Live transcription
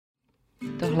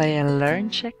Tohle je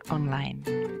LearnCheck Online.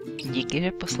 Díky,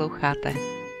 že posloucháte.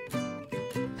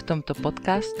 V tomto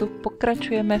podcastu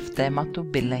pokračujeme v tématu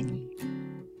bydlení.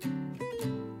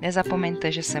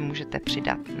 Nezapomeňte, že se můžete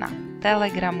přidat na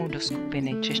Telegramu do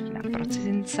skupiny Čeština pro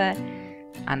cizince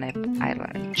a nebo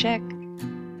iLearnCheck.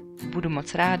 Budu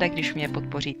moc ráda, když mě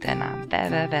podpoříte na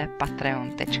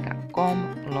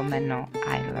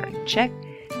www.patreon.com/iLearnCheck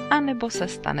a nebo se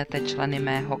stanete členy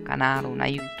mého kanálu na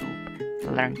YouTube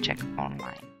LearnCheck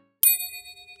Online.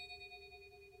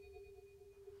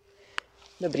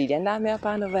 Dobrý den, dámy a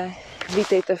pánové,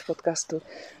 vítejte v podcastu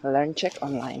LearnCheck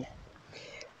Online.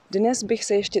 Dnes bych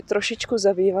se ještě trošičku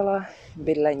zabývala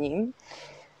bydlením.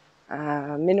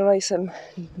 Minule jsem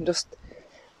dost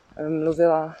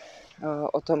mluvila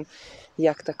o tom,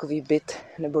 jak takový byt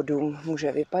nebo dům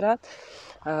může vypadat.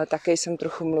 Také jsem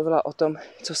trochu mluvila o tom,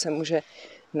 co se může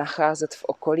nacházet v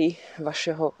okolí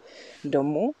vašeho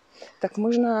domu. Tak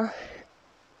možná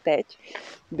teď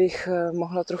bych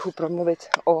mohla trochu promluvit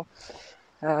o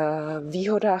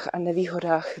výhodách a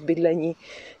nevýhodách bydlení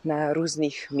na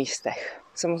různých místech.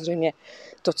 Samozřejmě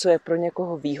to, co je pro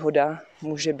někoho výhoda,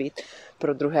 může být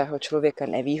pro druhého člověka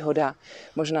nevýhoda.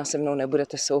 Možná se mnou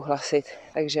nebudete souhlasit,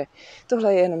 takže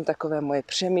tohle je jenom takové moje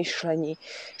přemýšlení.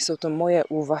 Jsou to moje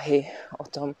úvahy o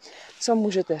tom, co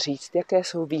můžete říct, jaké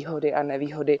jsou výhody a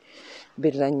nevýhody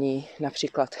bydlení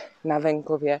například na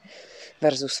venkově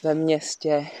versus ve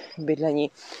městě,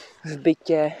 bydlení v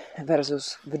bytě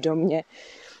versus v domě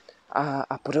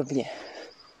a podobně.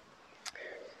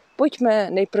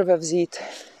 Pojďme nejprve vzít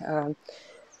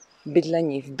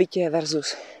bydlení v bytě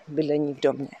versus bydlení v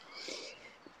domě.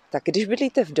 Tak když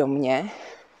bydlíte v domě,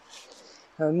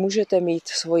 můžete mít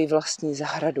svoji vlastní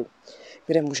zahradu,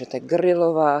 kde můžete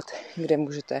grilovat, kde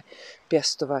můžete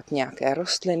pěstovat nějaké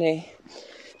rostliny,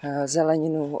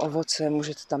 zeleninu, ovoce,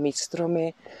 můžete tam mít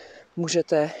stromy,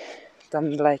 můžete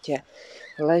tam v létě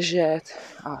ležet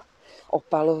a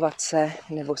opalovat se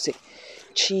nebo si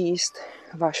číst.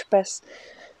 Váš pes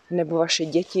nebo vaše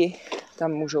děti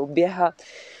tam můžou běhat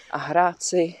a hrát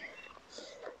si,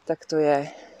 tak to je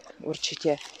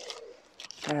určitě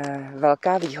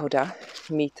velká výhoda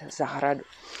mít zahradu.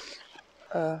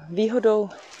 Výhodou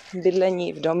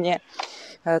bydlení v domě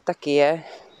taky je,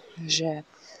 že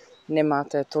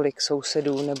nemáte tolik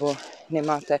sousedů nebo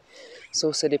nemáte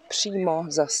sousedy přímo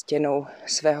za stěnou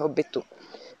svého bytu.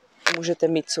 Můžete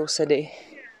mít sousedy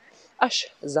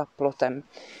až za plotem.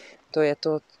 To je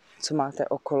to, co máte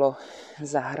okolo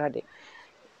zahrady.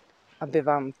 Aby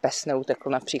vám pes neutekl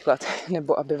například,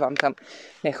 nebo aby vám tam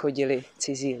nechodili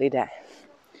cizí lidé.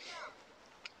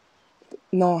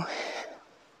 No,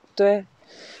 to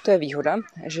je výhoda,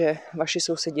 že vaši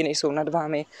sousedi nejsou nad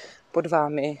vámi, pod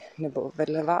vámi nebo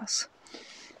vedle vás,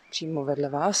 přímo vedle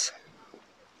vás,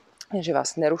 že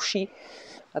vás neruší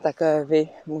a také vy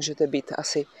můžete být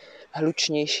asi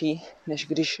hlučnější, než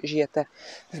když žijete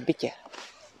v bytě.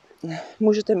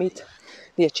 Můžete mít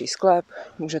větší sklep,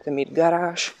 můžete mít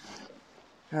garáž,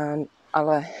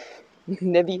 ale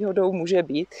nevýhodou může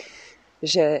být,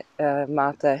 že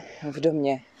máte v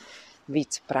domě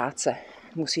víc práce.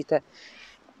 Musíte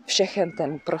všechen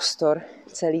ten prostor,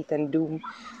 celý ten dům,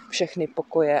 všechny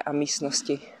pokoje a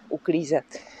místnosti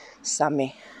uklízet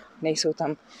sami. Nejsou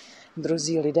tam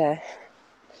druzí lidé,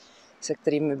 se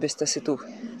kterými byste si tu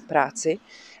práci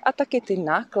a taky ty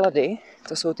náklady,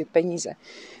 to jsou ty peníze,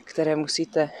 které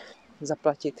musíte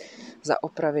zaplatit za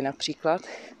opravy například,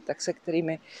 tak se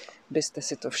kterými byste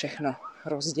si to všechno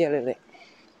rozdělili.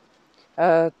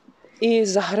 I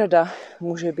zahrada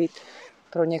může být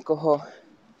pro někoho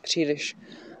příliš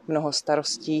mnoho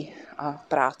starostí a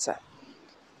práce.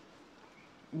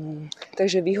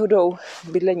 Takže výhodou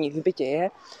bydlení v bytě je,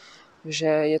 že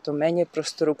je to méně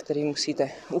prostoru, který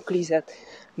musíte uklízet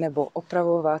nebo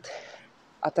opravovat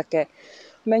a také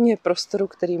méně prostoru,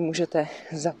 který můžete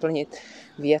zaplnit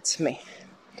věcmi.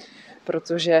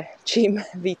 Protože čím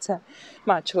více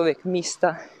má člověk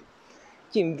místa,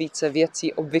 tím více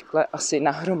věcí obvykle asi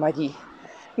nahromadí.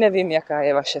 Nevím, jaká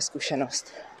je vaše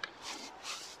zkušenost.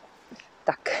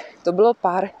 Tak, to bylo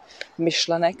pár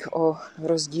myšlenek o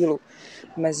rozdílu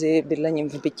mezi bydlením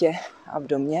v bytě a v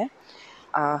domě.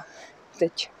 A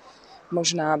teď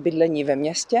možná bydlení ve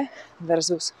městě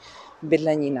versus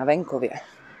bydlení na venkově.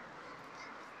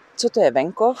 Co to je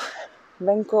venkov?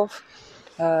 Venkov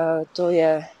to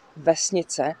je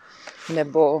vesnice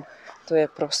nebo to je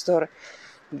prostor,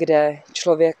 kde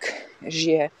člověk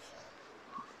žije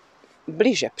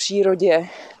blíže přírodě,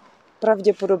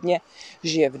 pravděpodobně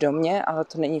žije v domě, ale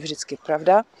to není vždycky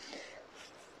pravda.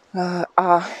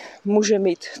 A může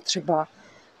mít třeba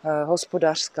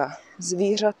hospodářská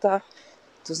zvířata,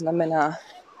 to znamená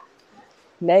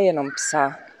nejenom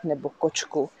psa nebo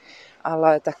kočku,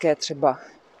 ale také třeba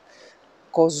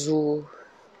kozu,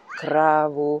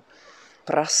 krávu,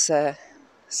 prase,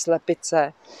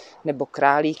 slepice nebo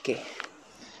králíky.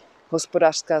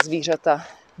 Hospodářská zvířata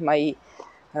mají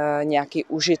nějaký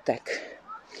užitek,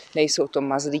 nejsou to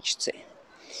mazlíčci.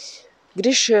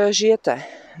 Když žijete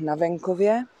na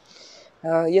venkově,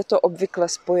 je to obvykle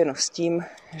spojeno s tím,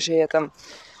 že je tam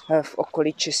v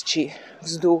okolí čistší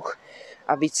vzduch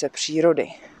a více přírody.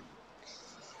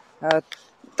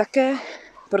 Také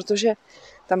protože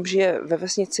tam žije ve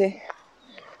vesnici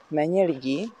méně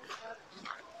lidí,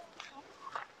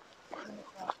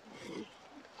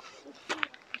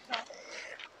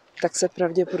 tak se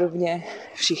pravděpodobně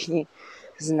všichni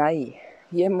znají.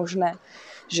 Je možné,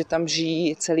 že tam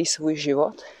žijí celý svůj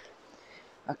život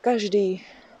a každý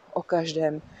o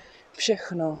každém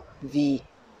všechno ví.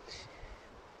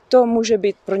 To může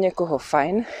být pro někoho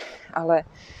fajn, ale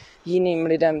jiným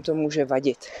lidem to může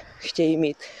vadit. Chtějí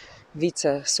mít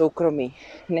více soukromí.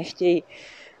 Nechtějí,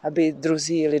 aby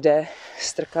druzí lidé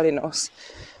strkali nos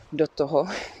do toho,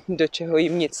 do čeho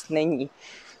jim nic není.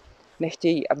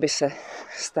 Nechtějí, aby se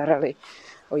starali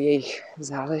o jejich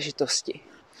záležitosti.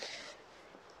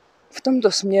 V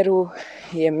tomto směru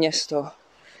je město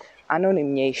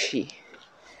anonymnější.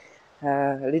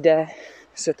 Lidé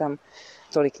se tam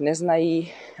tolik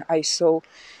neznají a jsou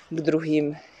k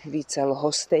druhým více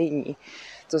lhostejní.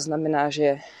 To znamená,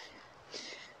 že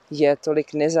je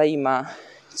tolik nezajímá,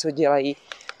 co dělají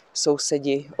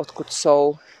sousedi, odkud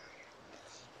jsou.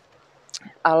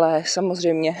 Ale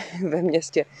samozřejmě ve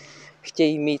městě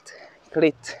chtějí mít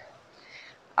klid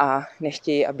a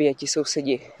nechtějí, aby je ti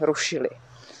sousedi rušili.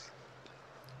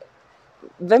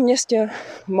 Ve městě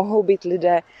mohou být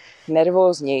lidé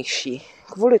nervóznější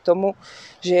kvůli tomu,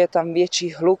 že je tam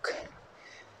větší hluk.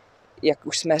 Jak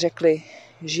už jsme řekli,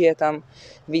 žije tam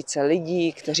více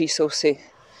lidí, kteří jsou si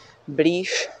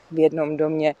blíž. V jednom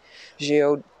domě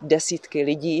žijou desítky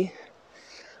lidí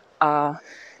a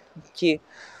ti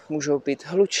můžou být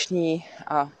hluční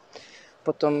a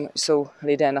potom jsou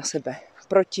lidé na sebe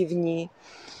protivní,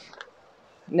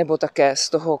 nebo také z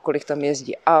toho, kolik tam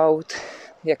jezdí aut,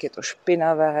 jak je to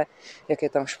špinavé, jak je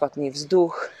tam špatný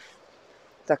vzduch,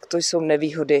 tak to jsou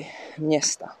nevýhody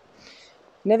města.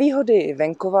 Nevýhody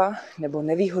venkova nebo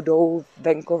nevýhodou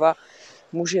venkova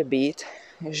může být,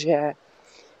 že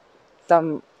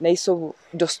tam nejsou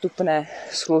dostupné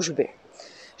služby,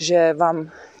 že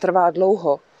vám trvá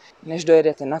dlouho, než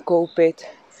dojedete nakoupit,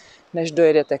 než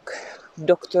dojedete k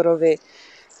doktorovi.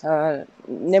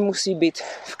 Nemusí být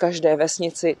v každé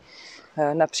vesnici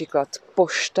například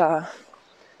pošta,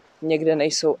 někde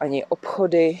nejsou ani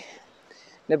obchody,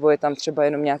 nebo je tam třeba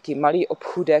jenom nějaký malý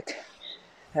obchůdek,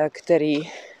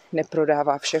 který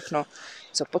neprodává všechno,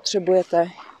 co potřebujete.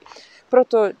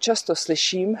 Proto často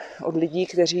slyším od lidí,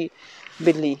 kteří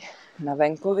bydlí na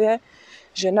venkově,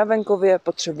 že na venkově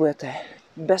potřebujete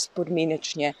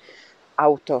bezpodmínečně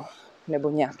auto nebo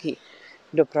nějaký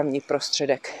dopravní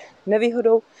prostředek.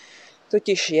 Nevýhodou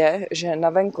totiž je, že na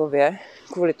venkově,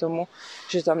 kvůli tomu,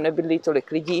 že tam nebydlí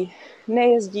tolik lidí,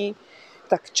 nejezdí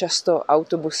tak často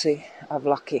autobusy a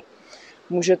vlaky.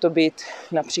 Může to být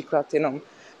například jenom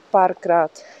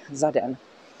párkrát za den.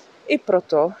 I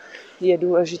proto je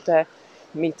důležité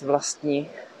mít vlastní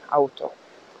auto.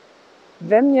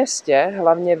 Ve městě,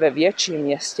 hlavně ve větším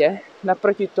městě,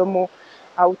 naproti tomu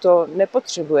auto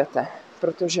nepotřebujete,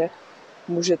 protože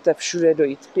můžete všude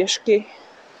dojít pěšky,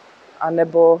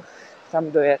 anebo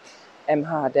tam dojet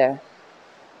MHD,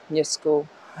 městskou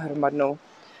hromadnou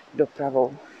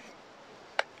dopravou.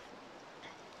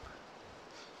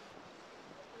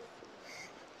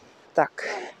 Tak,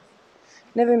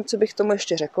 nevím, co bych tomu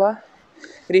ještě řekla.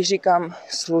 Když říkám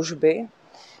služby,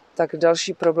 tak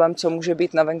další problém, co může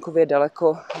být na venkově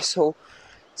daleko, jsou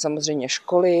samozřejmě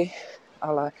školy,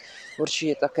 ale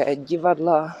určitě také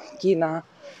divadla, kina,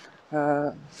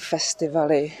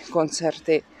 festivaly,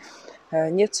 koncerty.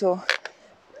 Něco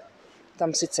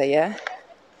tam sice je,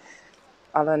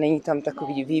 ale není tam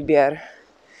takový výběr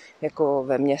jako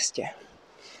ve městě.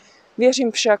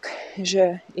 Věřím však,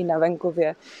 že i na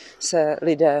venkově se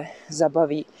lidé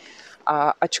zabaví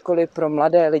a ačkoliv pro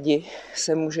mladé lidi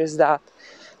se může zdát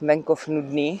venkov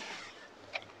nudný,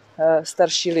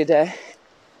 starší lidé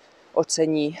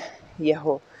ocení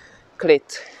jeho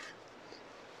klid.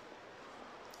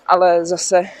 Ale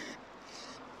zase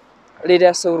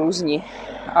lidé jsou různí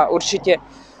a určitě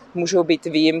můžou být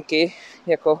výjimky,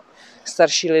 jako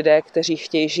starší lidé, kteří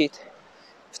chtějí žít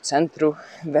v centru,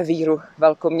 ve víru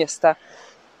velkoměsta,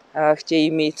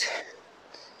 chtějí mít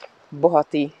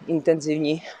bohatý,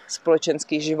 intenzivní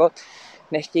společenský život,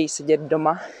 nechtějí sedět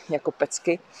doma jako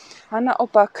pecky. A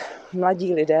naopak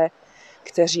mladí lidé,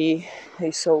 kteří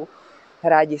jsou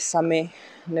rádi sami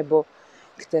nebo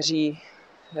kteří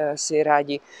si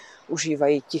rádi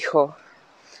užívají ticho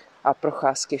a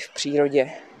procházky v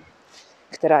přírodě,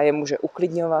 která je může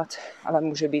uklidňovat, ale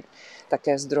může být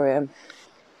také zdrojem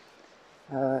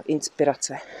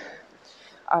inspirace.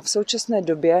 A v současné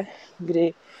době,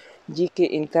 kdy díky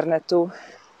internetu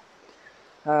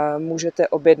můžete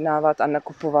objednávat a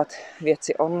nakupovat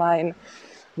věci online,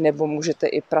 nebo můžete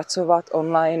i pracovat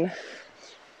online,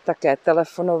 také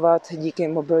telefonovat díky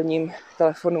mobilním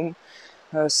telefonům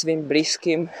svým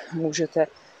blízkým. Můžete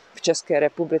v České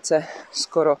republice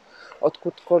skoro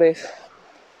odkudkoliv.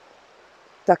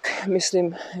 Tak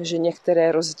myslím, že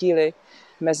některé rozdíly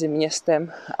mezi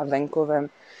městem a venkovem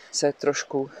se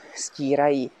trošku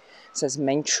stírají, se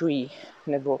zmenšují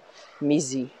nebo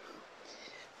mizí.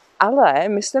 Ale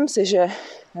myslím si, že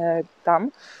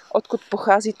tam, odkud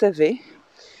pocházíte vy,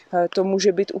 to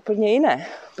může být úplně jiné,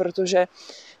 protože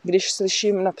když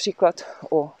slyším například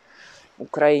o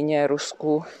Ukrajině,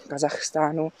 Rusku,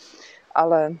 Kazachstánu,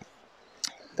 ale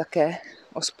také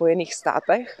o Spojených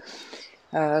státech,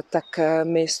 tak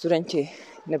mi studenti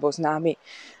nebo známí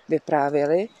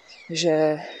vyprávěli,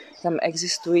 že tam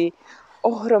existují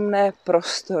ohromné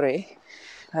prostory,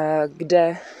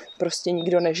 kde prostě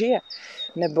nikdo nežije.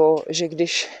 Nebo že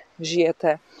když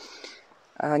žijete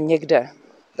někde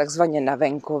takzvaně na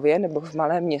venkově nebo v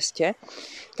malém městě,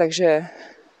 takže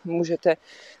můžete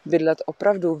bydlet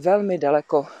opravdu velmi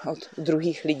daleko od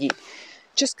druhých lidí.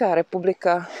 Česká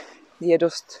republika je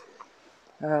dost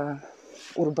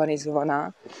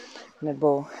urbanizovaná,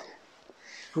 nebo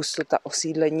hustota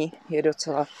osídlení je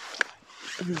docela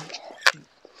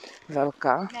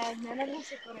velká.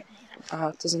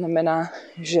 A to znamená,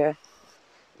 že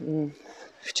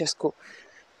v Česku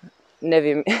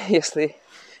nevím, jestli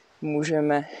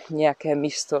můžeme nějaké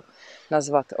místo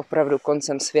nazvat opravdu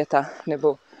koncem světa,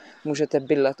 nebo můžete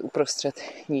bydlet uprostřed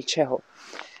ničeho.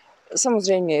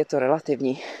 Samozřejmě je to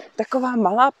relativní. Taková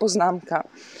malá poznámka,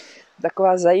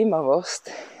 taková zajímavost.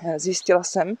 Zjistila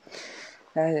jsem,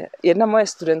 jedna moje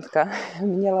studentka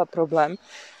měla problém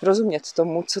rozumět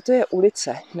tomu, co to je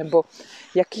ulice, nebo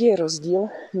jaký je rozdíl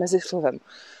mezi slovem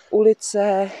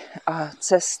ulice a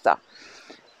cesta.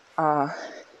 A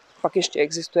pak ještě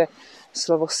existuje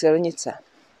slovo silnice.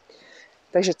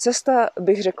 Takže cesta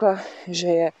bych řekla, že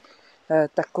je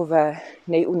takové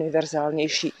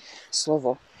nejuniverzálnější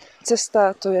slovo.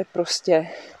 Cesta to je prostě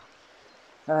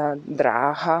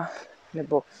dráha,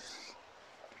 nebo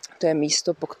to je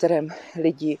místo, po kterém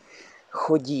lidi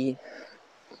chodí,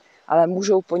 ale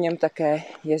můžou po něm také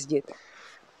jezdit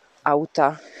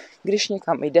auta. Když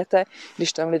někam jdete,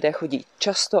 když tam lidé chodí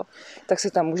často, tak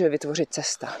se tam může vytvořit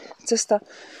cesta. Cesta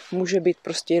může být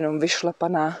prostě jenom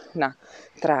vyšlapaná na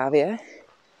trávě,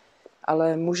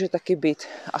 ale může taky být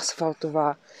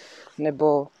asfaltová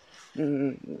nebo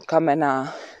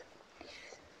kamenná.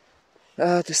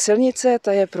 Silnice,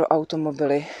 ta je pro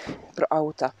automobily, pro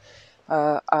auta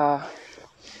a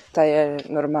ta je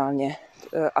normálně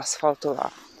asfaltová,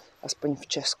 aspoň v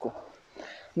Česku.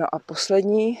 No a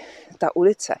poslední, ta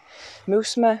ulice. My už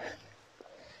jsme...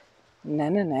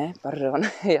 Pardon,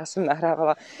 já jsem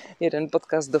nahrávala jeden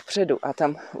podcast dopředu a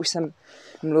tam už jsem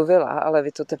mluvila, ale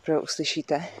vy to teprve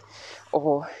uslyšíte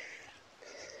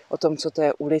o tom, co to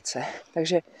je ulice.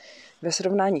 Takže ve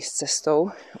srovnání s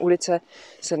cestou, ulice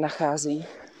se nachází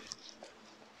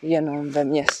jenom ve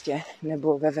městě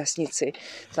nebo ve vesnici,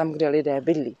 tam, kde lidé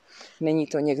bydlí. Není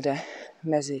to někde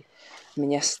mezi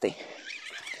městy.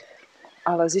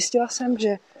 Ale zjistila jsem,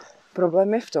 že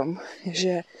problém je v tom,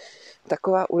 že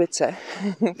taková ulice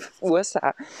v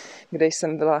USA, kde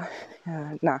jsem byla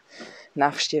na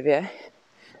návštěvě,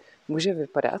 může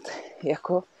vypadat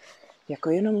jako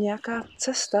jenom nějaká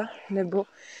cesta nebo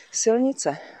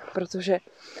silnice, protože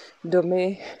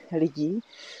domy lidí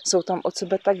jsou tam od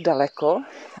sebe tak daleko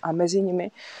a mezi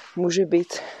nimi může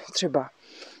být třeba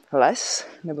les,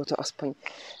 nebo to aspoň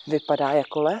vypadá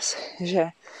jako les, že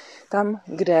tam,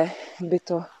 kde by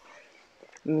to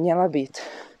měla být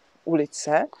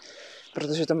ulice,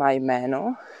 protože to má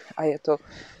jméno a je to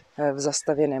v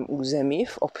zastavěném území,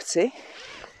 v obci,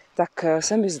 tak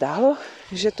se mi zdálo,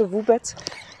 že to vůbec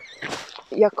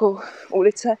jako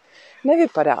ulice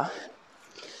nevypadá.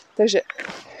 Takže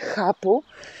chápu,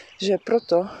 že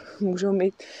proto můžou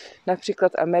mít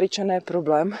například Američané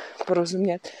problém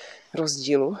porozumět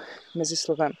rozdílu mezi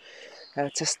slovem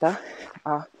cesta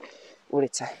a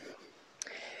ulice.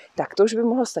 Tak to už by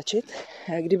mohlo stačit.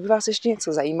 Kdyby vás ještě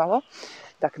něco zajímalo,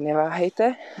 tak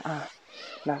neváhejte a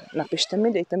napište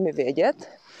mi, dejte mi vědět.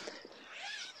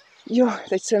 Jo,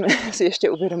 teď jsem si ještě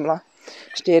uvědomila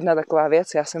ještě jedna taková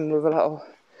věc. Já jsem mluvila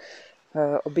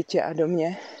o bytě a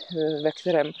domě, ve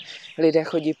kterém lidé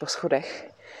chodí po schodech.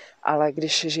 Ale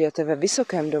když žijete ve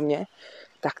vysokém domě,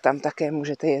 tak tam také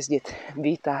můžete jezdit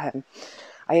výtahem.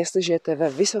 A jestli žijete ve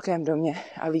vysokém domě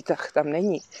a výtah tam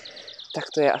není, tak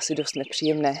to je asi dost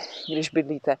nepříjemné, když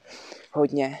bydlíte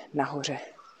hodně nahoře.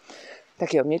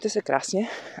 Tak jo, mějte se krásně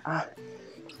a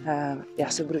já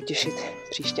se budu těšit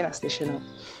příště na slyšenou.